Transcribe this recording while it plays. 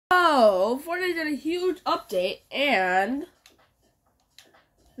Oh, Fortnite did a huge update, and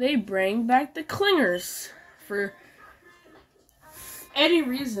they bring back the clingers for any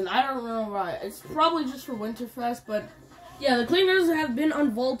reason. I don't know why. It's probably just for Winterfest, but yeah, the clingers have been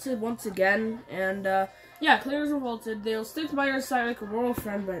unvaulted once again, and yeah, clingers are vaulted. They'll stick by your side like a royal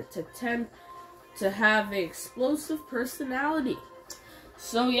friend, but to tend to have an explosive personality.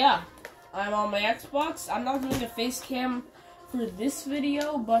 So yeah, I'm on my Xbox. I'm not doing a face cam for this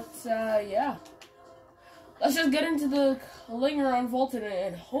video, but yeah. Let's just get into the clinger unvaulted,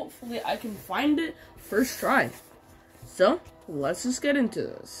 and hopefully I can find it first try. So, let's just get into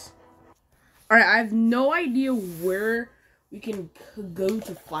this. Alright, I have no idea where we can go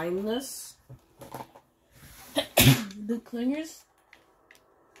to find this. The clingers.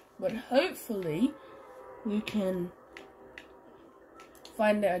 But hopefully, we can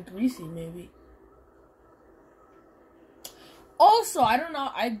find it at Greasy, maybe. Also, I don't know,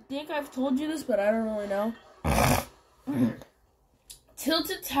 I think I've told you this, but I don't really know.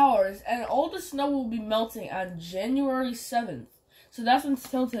 Tilted Towers and all the snow will be melting on January 7th. So that's when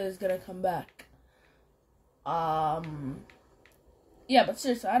Tilted is gonna come back. Yeah, but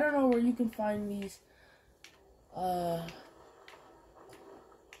seriously, I don't know where you can find these.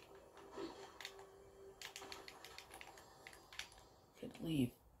 Could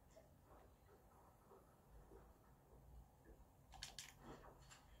leave.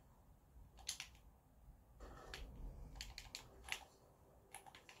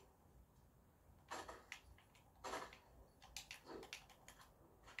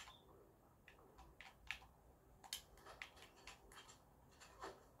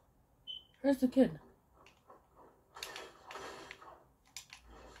 Where's the kid?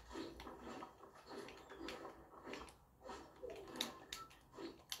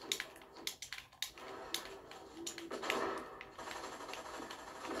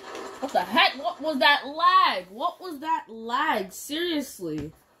 What the heck? What was that lag? What was that lag?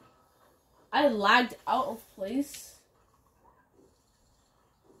 Seriously. I lagged out of place.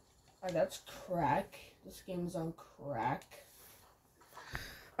 Alright, that's crack. This game's on crack.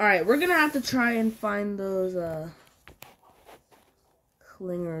 Alright, we're gonna have to try and find those,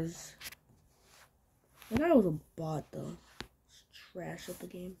 clingers. I think that was a bot, though. It's trash at the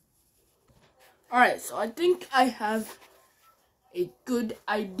game. Alright, so I think I have a good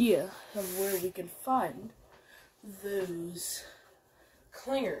idea of where we can find those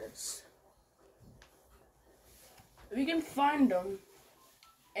clingers. We can find them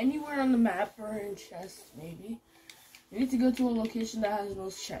anywhere on the map or in chests, maybe. We need to go to a location that has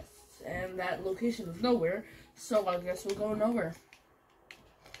those chests, and that location is nowhere, so I guess we'll go nowhere.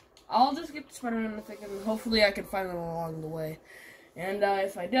 I'll just get Spider-Man if I can. Hopefully I can find them along the way. And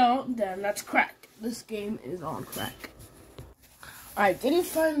if I don't, then that's crack. This game is on crack. I didn't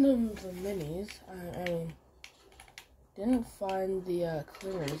find the minis. I mean, didn't find the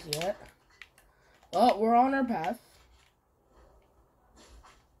clingers yet. Well, we're on our path.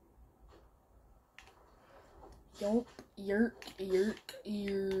 Yup, yerk, yerk,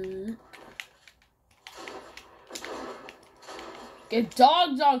 yerk. Get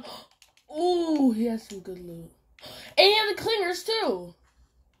dog. Ooh, he has some good loot. And he has the clingers too.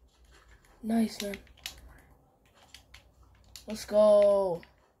 Nice, man. Let's go.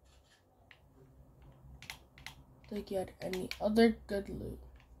 Think you had any other good loot?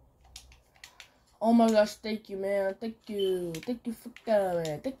 Oh my gosh, thank you, man. Thank you. Thank you for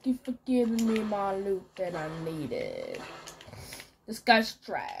coming. Thank you for giving me my loot that I needed. This guy's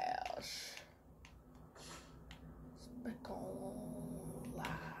trash. Back online.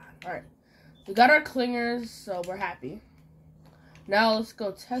 Alright. We got our clingers, so we're happy. Now let's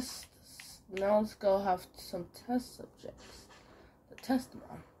go test. Now let's go have some test subjects to test them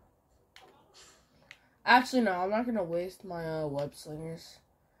on. Actually, no, I'm not going to waste my web slingers.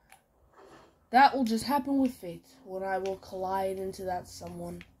 That will just happen with fate, when I will collide into that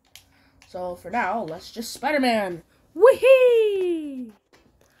someone. So, for now, let's just Spider-Man! Whee!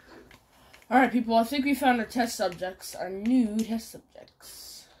 Alright, people, I think we found our test subjects, our new test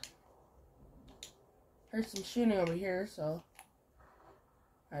subjects. Heard some shooting over here, so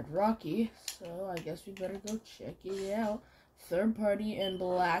at Rocky, so I guess we better go check it out. Third party and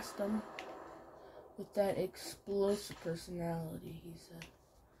blast them with that explosive personality, he said.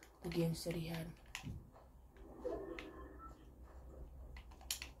 The game said he had.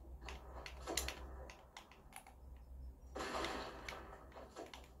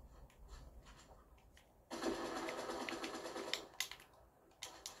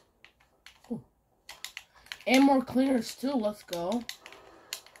 Ooh. And more cleaners too, let's go.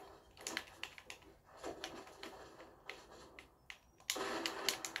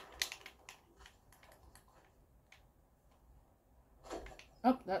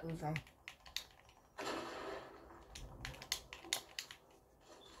 Oh, that was wrong.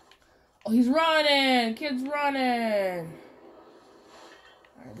 Oh, he's running! Kid's running!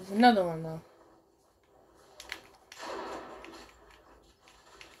 Alright, there's another one, though.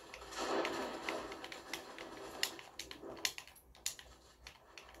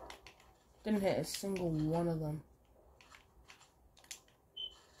 Didn't hit a single one of them.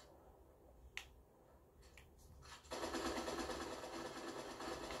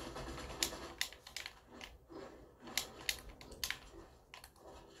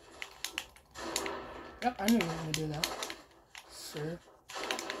 Yep, I knew you were gonna do that, sir.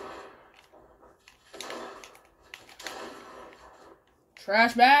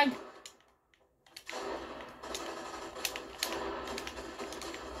 Trash bag.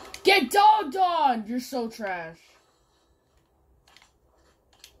 Get dogged on! You're so trash.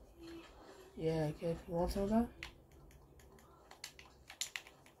 Yeah, kid. You want some of that?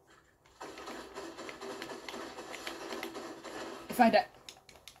 If I die.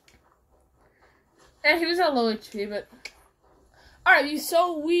 He does have low HP, but... Alright,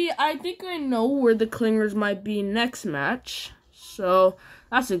 so I think I know where the clingers might be next match. So,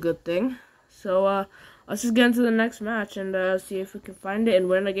 that's a good thing. So, let's just get into the next match and see if we can find it and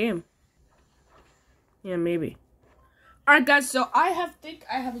win a game. Yeah, maybe. Alright, guys, so I think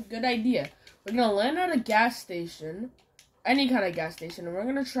I have a good idea. We're going to land at a gas station. Any kind of gas station. And we're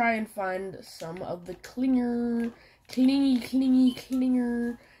going to try and find some of the clinger.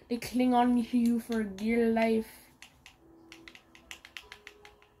 Clinger. They cling on to you for dear life.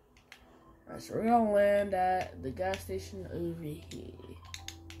 Alright, so we're gonna land at the gas station over here.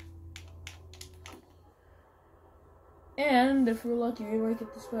 And if we're lucky, we might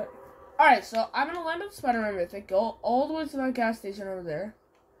get the spot. Alright, so I'm gonna land at Spider-Man Mythic. Go all the way to that gas station over there.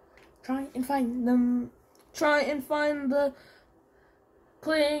 Try and find them. Try and find the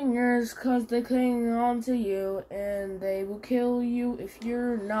clingers, cause they cling on to you and they will kill you if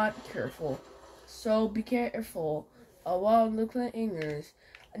you're not careful. So be careful about the clingers.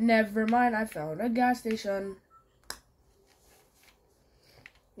 Never mind, I found a gas station.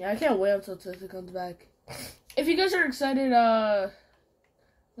 Yeah, I can't wait until Tessa comes back. If you guys are excited, go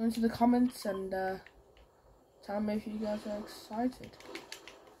into the comments and tell me if you guys are excited.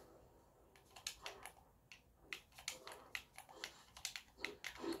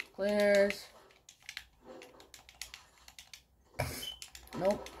 Clears.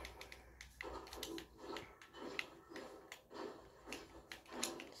 Nope.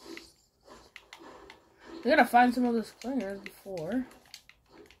 We gotta find some of those clingers before.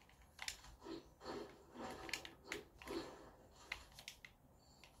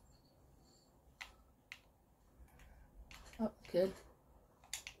 Oh, good.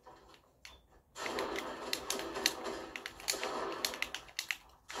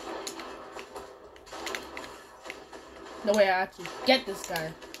 No way I actually get this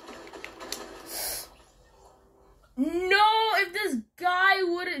guy. No, if this guy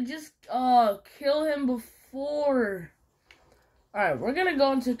wouldn't just kill him before. Alright, we're gonna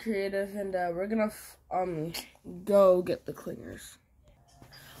go into creative and we're gonna go get the clingers.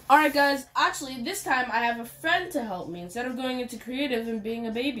 Alright guys, actually this time I have a friend to help me instead of going into creative and being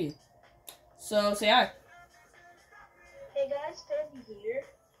a baby. So say hi. Hey guys, Ted here.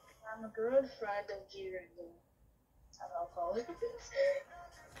 I'm a good friend of G-Ring.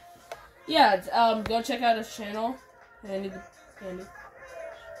 Yeah, go check out his channel. And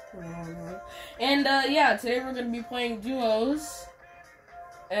yeah, today we're gonna be playing duos,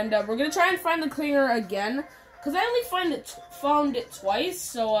 and we're gonna try and find the clinger again, cause I only found it twice.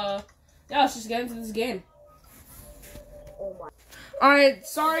 So yeah, let's just get into this game. Oh my. All right,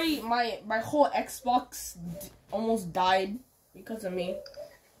 sorry, my whole Xbox almost died because of me.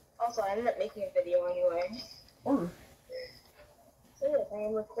 Also, I ended up making a video anyway. Or. So yes, I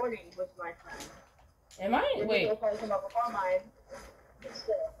am recording with my friend. Am I? Your Wait. video probably come up before mine. But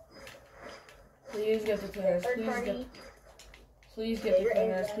still. Please get the clingers. Please get the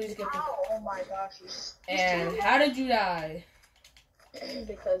clingers. Please get the. Oh my gosh, And how did you die?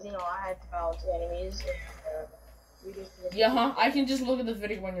 Because you know I had to battle two enemies. And, we just Yeah, I can just look at the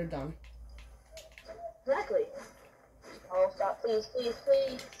video when you're done. Exactly. Oh, stop! Please.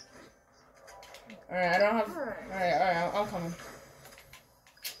 Alright, I don't have. Alright, I'm coming.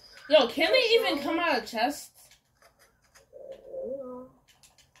 Yo, can they even come out of chests?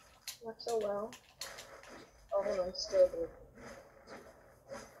 Not so well. Oh, hold on, still good.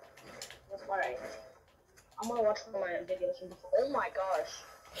 That's alright. I'm gonna watch one of my videos from before. Oh my gosh.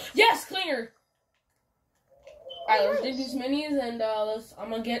 Yes, clinger. Alright, let's do these minis and I'm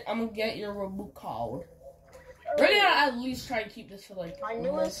gonna get your reboot code. We're gonna at least try and keep this for like my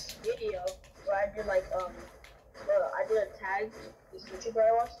newest video where I did like I did a tag this YouTuber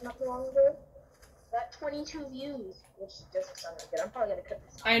I watched not too long ago. Got 22 views, which doesn't sound that good. I'm probably gonna cut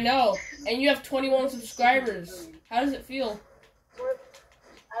this. I know, and you have 21 subscribers. How does it feel?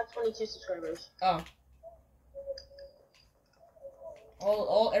 I have 22 subscribers. Oh.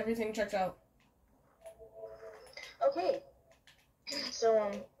 Everything checks out. Okay.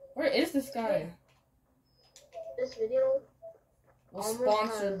 So, where is this guy? This video was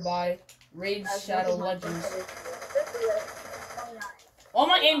sponsored by Raid Shadow Legends. Oh,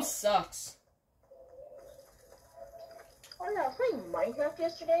 my aim sucks. Oh yeah, I was playing Minecraft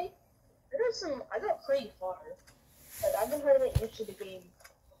yesterday. I got pretty far. Like, I've been trying to get used to the game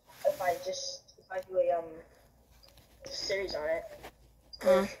if I do a series on it.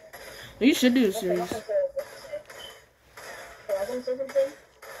 You should do a series. I was gonna say something.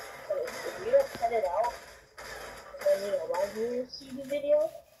 So if you don't cut it out, then when you see the video,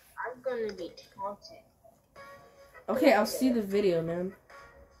 I'm gonna be taunted. Okay, I'll see the video, man.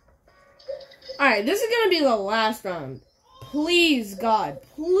 Alright, this is gonna be the last round. Please, God,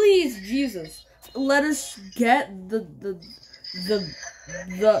 please, Jesus, let us get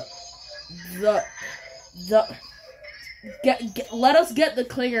let us get the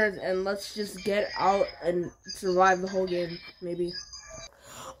clingers and let's just get out and survive the whole game, maybe.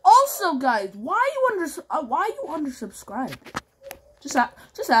 Also, guys, why are you undersubscribed? Just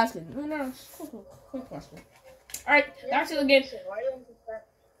asking. No, quick question. All right, back to the game.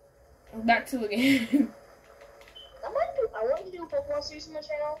 Back to the game. I wanted to do a Pokemon series on my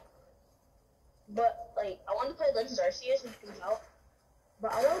channel, but like I wanted to play Legends Arceus when it comes out.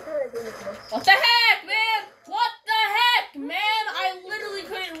 But I want to play that game with most. What the heck, man? What the heck, man? I literally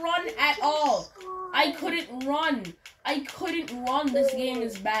couldn't run at all. I couldn't run. This game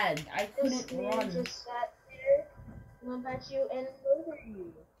is bad. I couldn't run. Just sat there, looked at you, and over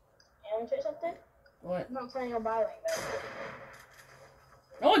you. And I want to say something? What? I'm not planning on buying that.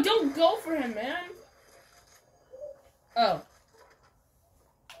 No, don't go for him, man. Oh.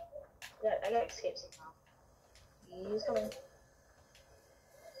 Yeah, I gotta escape somehow. He's coming.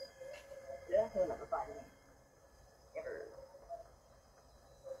 Yeah, he'll never find me. Ever.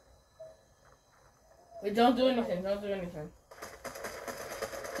 Wait, don't do anything. Don't do anything.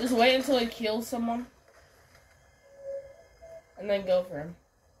 Just wait until he kills someone. And then go for him.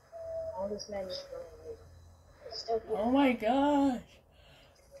 All this man is running away. Still here. Oh my gosh.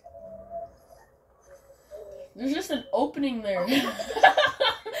 There's just an opening there.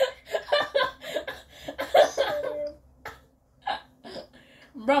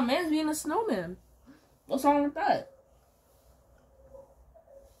 Bro, man's being a snowman. What's wrong with that?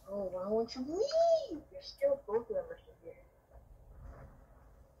 Oh, why won't you leave? You're still both of them are still here.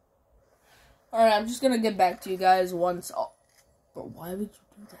 Alright, I'm just gonna get back to you guys once. Oh, but why would you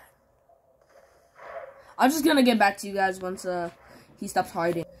do that? I'm just gonna get back to you guys once he stops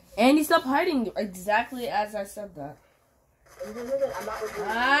hiding. And he stopped hiding exactly as I said that.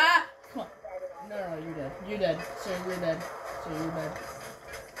 Ah! Come on. No, you're dead. You're dead. Sir, you're dead. Sir, you're dead.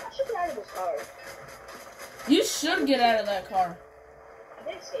 I should get out of this car. You should get out of that car. I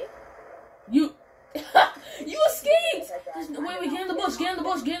did escape. You escaped! Wait, get in the bush, get in the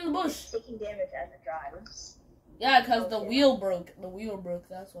bush, get in the bush. Taking damage as it drives. Yeah, because the wheel broke. The wheel broke,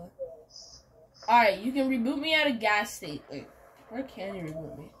 that's why. Yes. Alright, you can reboot me at a gas station. Wait, where can you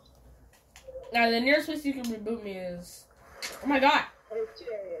reboot me? Now, the nearest place you can reboot me is... Oh my god! There's 2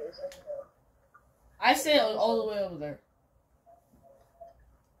 areas. I say all the way over there.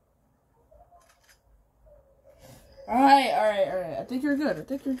 Alright. I think you're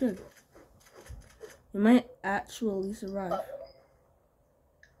good. You might actually survive.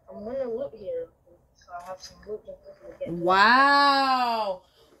 I'm gonna loot here, so I have some loot to get. Wow!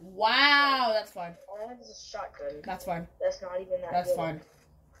 That's fine. All I have is a shotgun. That's fine. That's not even that That's good. fine.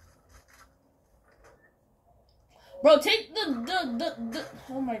 Bro, take the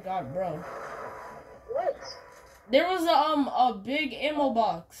oh my god, bro. What? There was a big ammo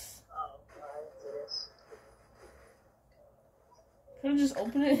box. Oh, God, it is. Could I just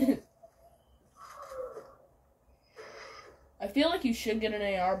open it? I feel like you should get an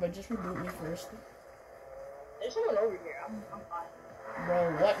AR, but just reboot me first. There's someone over here. I'm fine.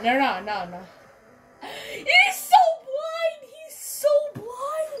 Bro, what? No. He's so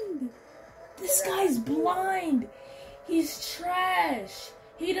blind! This guy's blind! He's trash!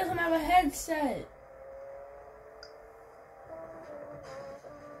 He doesn't have a headset!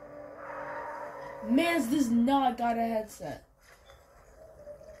 Man's does not got a headset.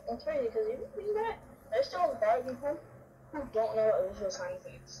 That's crazy, because even that, there's still a lot of people who don't know what visual signs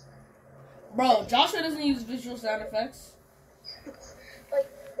means. Bro, Joshua doesn't use visual sound effects. Like,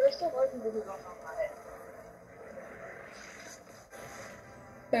 there's still other people who don't know about it.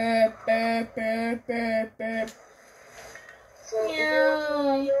 Burp, burp, burp, burp, burp. So, if you're watching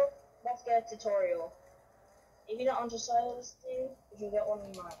the video, let's get a tutorial. If you're not on Josiah's thing, you can get one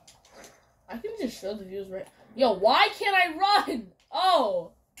in mine. I can just show the views right. Yo, why can't I run?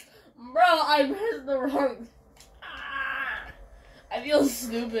 Oh, bro, I missed the wrong. I feel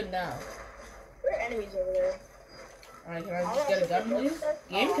stupid now. There are enemies over there. Alright, can I just get a gun, please?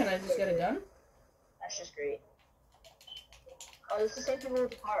 Game, can I just get a gun? That's just great. Oh, it's the same people with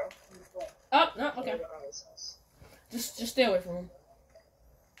the car. Oh, no, okay. Just stay away from him.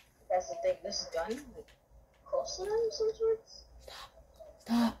 That's the thing. This is gun. Like, close to them of some sorts.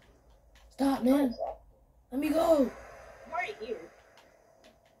 Stop. Stop, man. Let me go. I'm already here.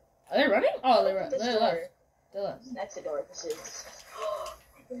 Are they running? Oh, they left. They left. Next to door. This is.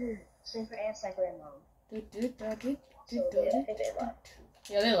 Sniper and sniper and mom. So, yeah, I think they left.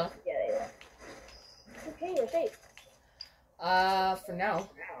 Yeah, they left. Yeah, they left. Okay, you're safe. For now.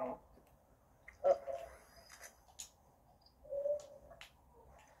 Oh.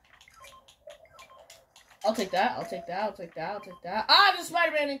 I'll take that. I'll take that. I'll take that. I'll take that. Ah, the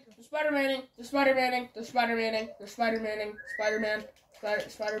Spider-Maning! The Spider-Maning! The Spider-Maning! The Spider-Maning! The Spider-Maning! Spider-Man!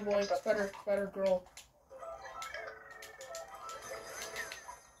 Spider-Boy! Spider-Girl.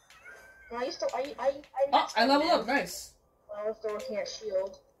 I leveled up. Nice. I was still looking at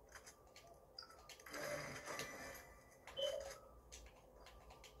shield.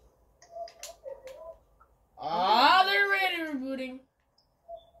 Ah, they're ready rebooting.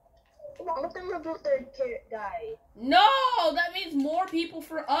 Come on, let them reboot their guy. No, that means more people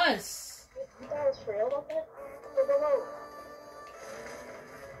for us. You thought it was for real about that? Go.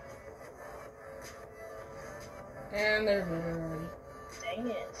 And they're rebooting already. Dang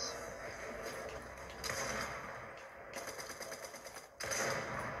it.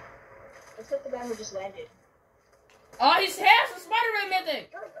 Let's like the guy who just landed. Oh, he has the Spider-Man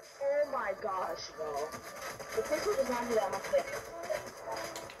mythic! Oh my gosh, bro. The pistol does not do that much damage.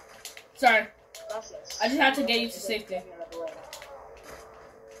 Sorry. Gracias. I just had to get you to safety.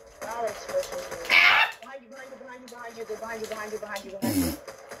 Now let's switch. Behind you.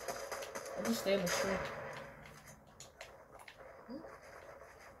 I'll just stay in the street.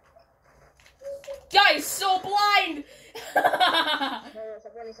 Guys, so blind! No,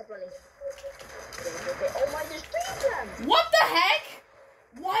 stop running. Okay. Oh my, there's 3 of them! What the heck?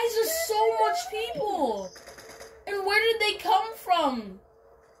 Why is there so much people? And where did they come from?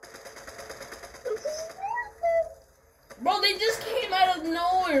 Bro, they just came out of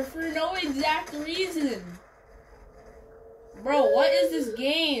nowhere for no exact reason. Bro, what is this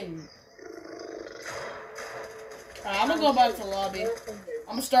game? Alright, I'm gonna go back to the lobby.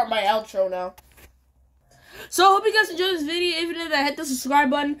 I'm gonna start my outro now. So I hope you guys enjoyed this video. If you did, hit the subscribe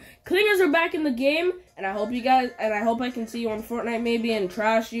button. Clingers are back in the game, and I hope you guys, and I hope I can see you on Fortnite maybe and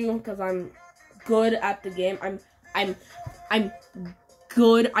trash you because I'm good at the game. I'm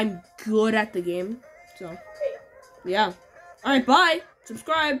good. I'm good at the game. So yeah. All right, bye.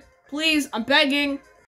 Subscribe, please. I'm begging.